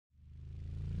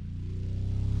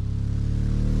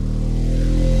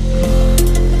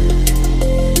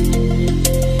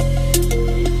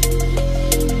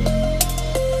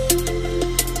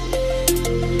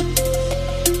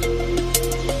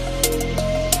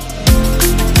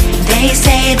They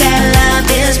say that love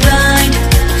is blind,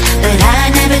 but I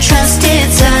never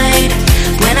trusted sight.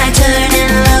 When I turn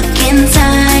and look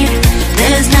inside,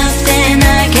 there's nothing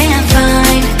I can't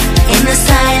find. In the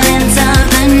silence of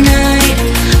the night,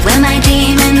 when my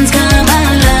demons come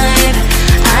alive,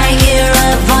 I hear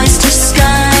a voice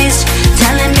disguised,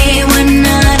 telling me we're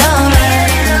not alright.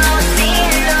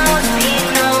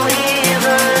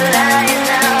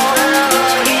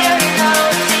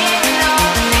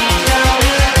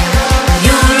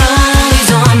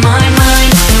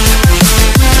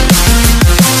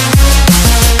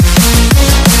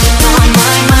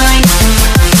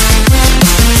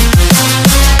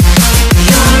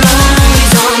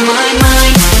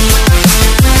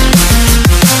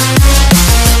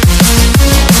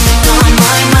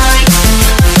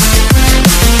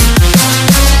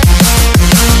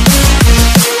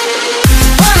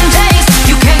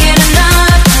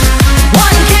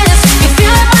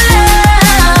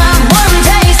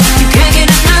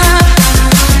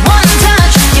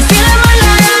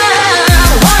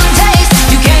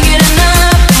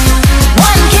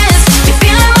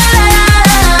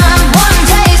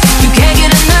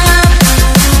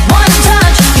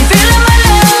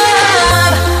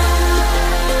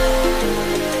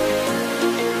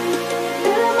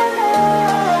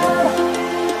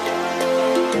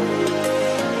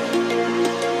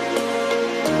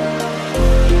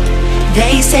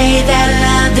 They say that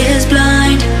love is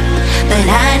blind, but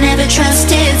I never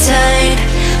trusted sight.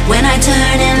 When I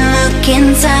turn and look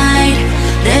inside,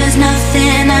 there's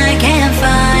nothing I can't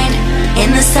find.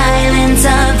 In the silence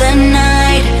of the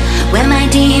night, when my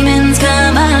demons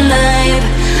come alive,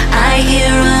 I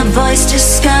hear a voice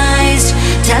disguised,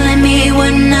 telling me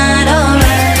we're not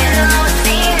alright.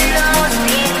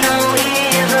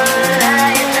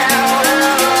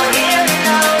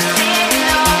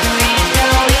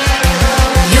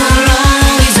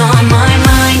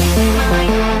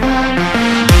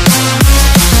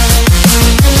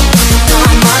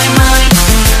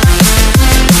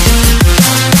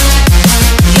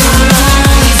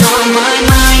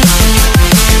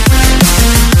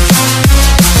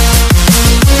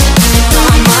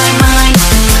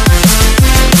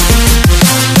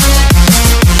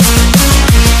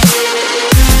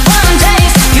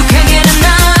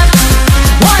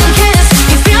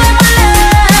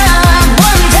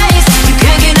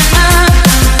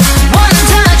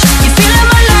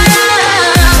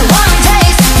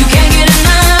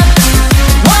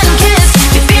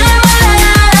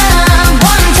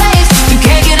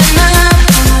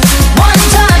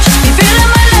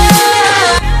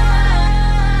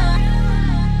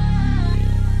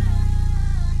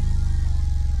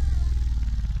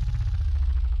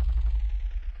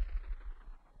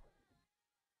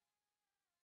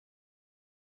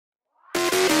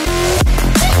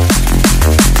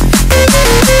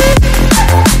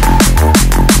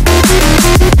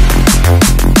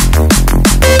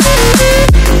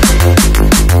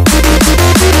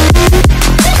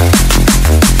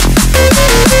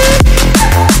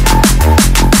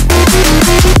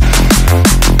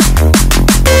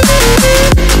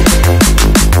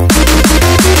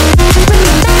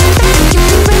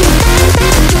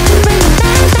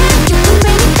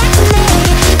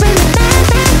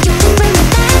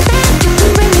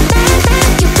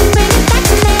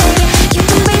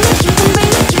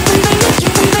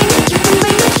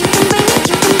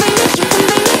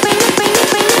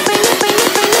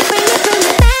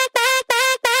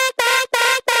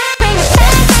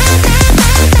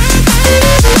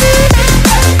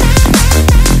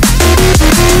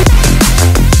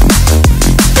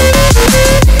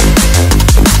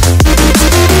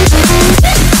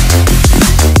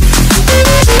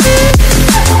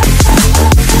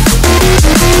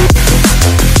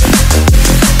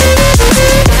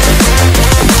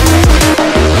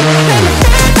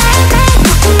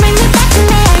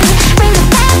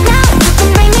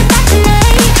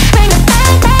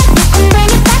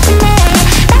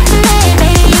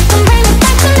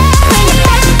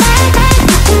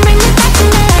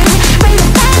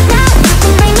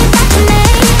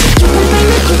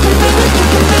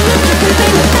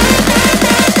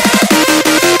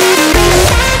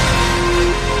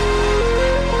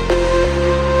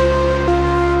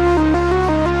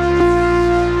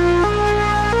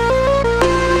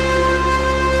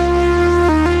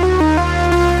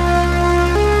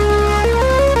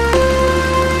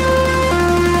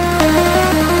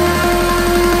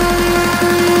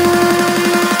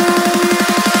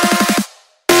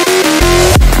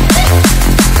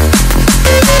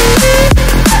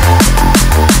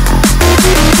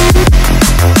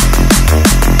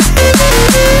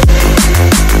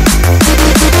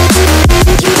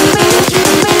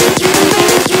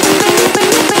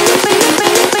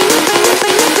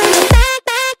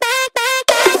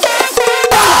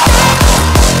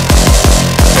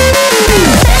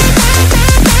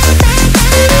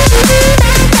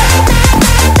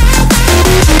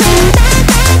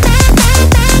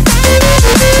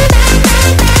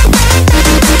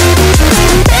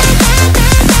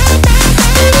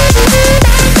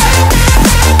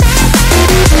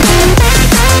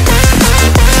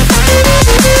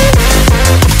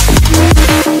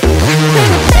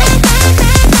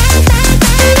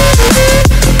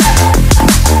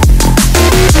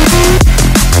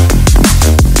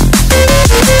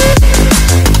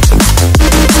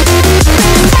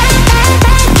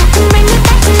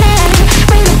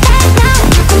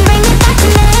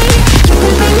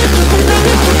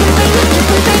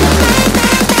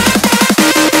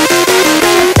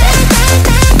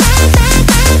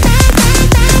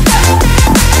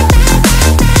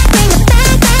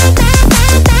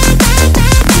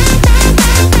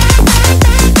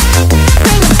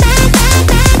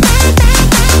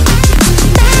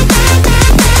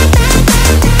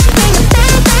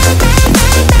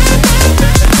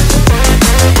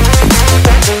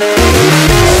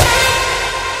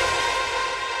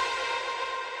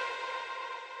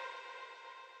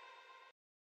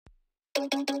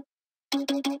 Oh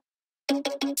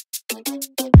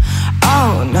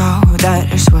no, that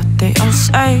is what they all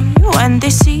say when they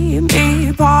see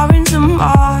me pouring some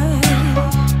more.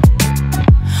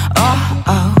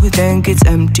 Oh, then it's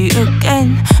empty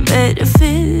again. Better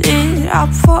fill it up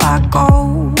before I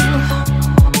go.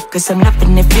 Cause I'm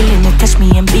loving it, feeling it, touch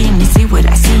me and being it. See what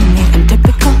I see in it, I'm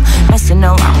typical. Messing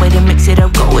around with it, mix it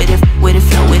up, go with it,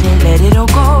 flow with it, let it all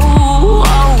go.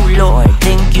 Oh Lord,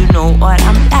 think you know what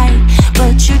I'm like,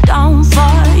 but you don't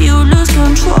fall, you lose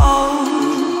control.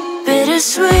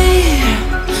 Bittersweet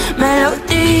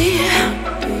melody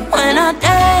when I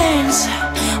dance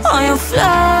on your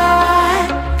fly.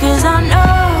 Cause I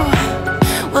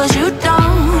know what you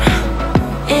don't,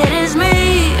 it is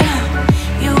me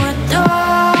you adore.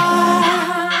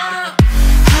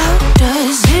 How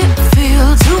does it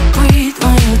feel to breathe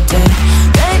when you're dead?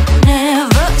 They've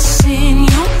never seen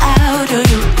you out of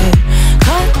your head.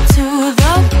 Cut to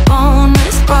the bone,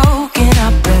 it's broken, I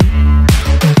bet.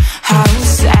 How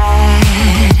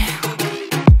sad.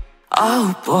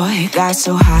 Oh boy, got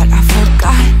so hot I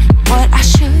forgot what I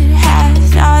should have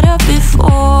thought of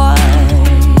before.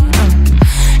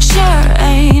 Sure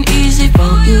ain't easy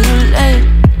for you to let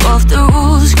go of the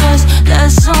rules, cause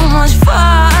that's so much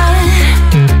fun.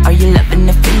 Are you loving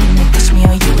the feeling it? Touch me,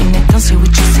 are you in it? Don't say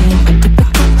what you're saying, but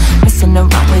typical. Messing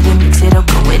around with it, mix it up,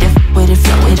 go with it,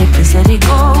 flow with it, please let it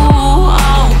go.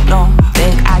 Oh no,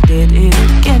 think I did it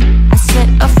again. I said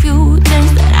a few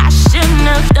things that I shouldn't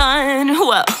have done.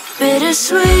 Well,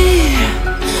 bittersweet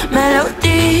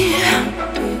melody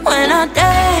when I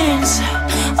dance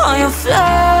on your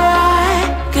fly.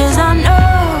 Cause I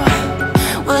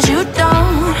know what you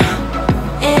don't,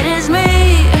 it is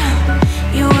me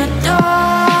you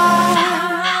adore.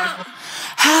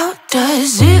 How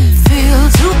does it feel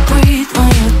to breathe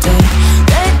when you're dead?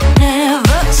 They've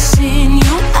never seen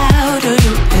you out of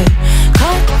your head.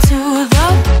 Cut to the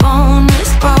bone,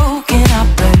 it's broken, I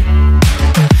bet.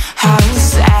 How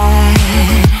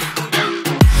sad.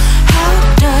 How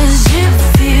does it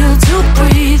feel to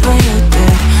breathe when you're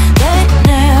dead? They've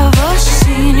never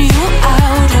seen you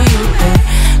out of your head.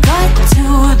 Cut to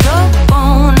the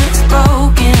bone, it's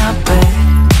broken, I bet.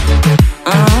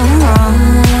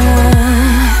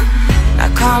 Now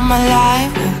come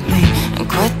alive with me and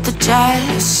quit the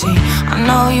jealousy. I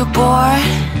know you're bored,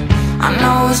 I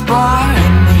know it's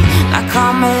boring me. Now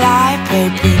come alive,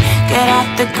 baby, get out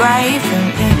the grave and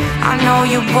I know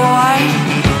you're bored.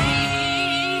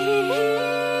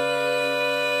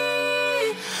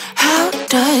 How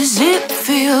does it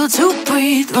feel to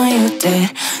breathe when you're dead?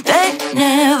 They've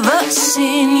never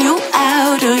seen you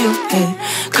out of your head.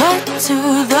 Cut to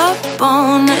the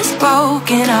bone, it's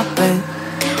broken, I bet.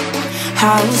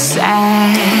 How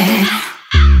sad.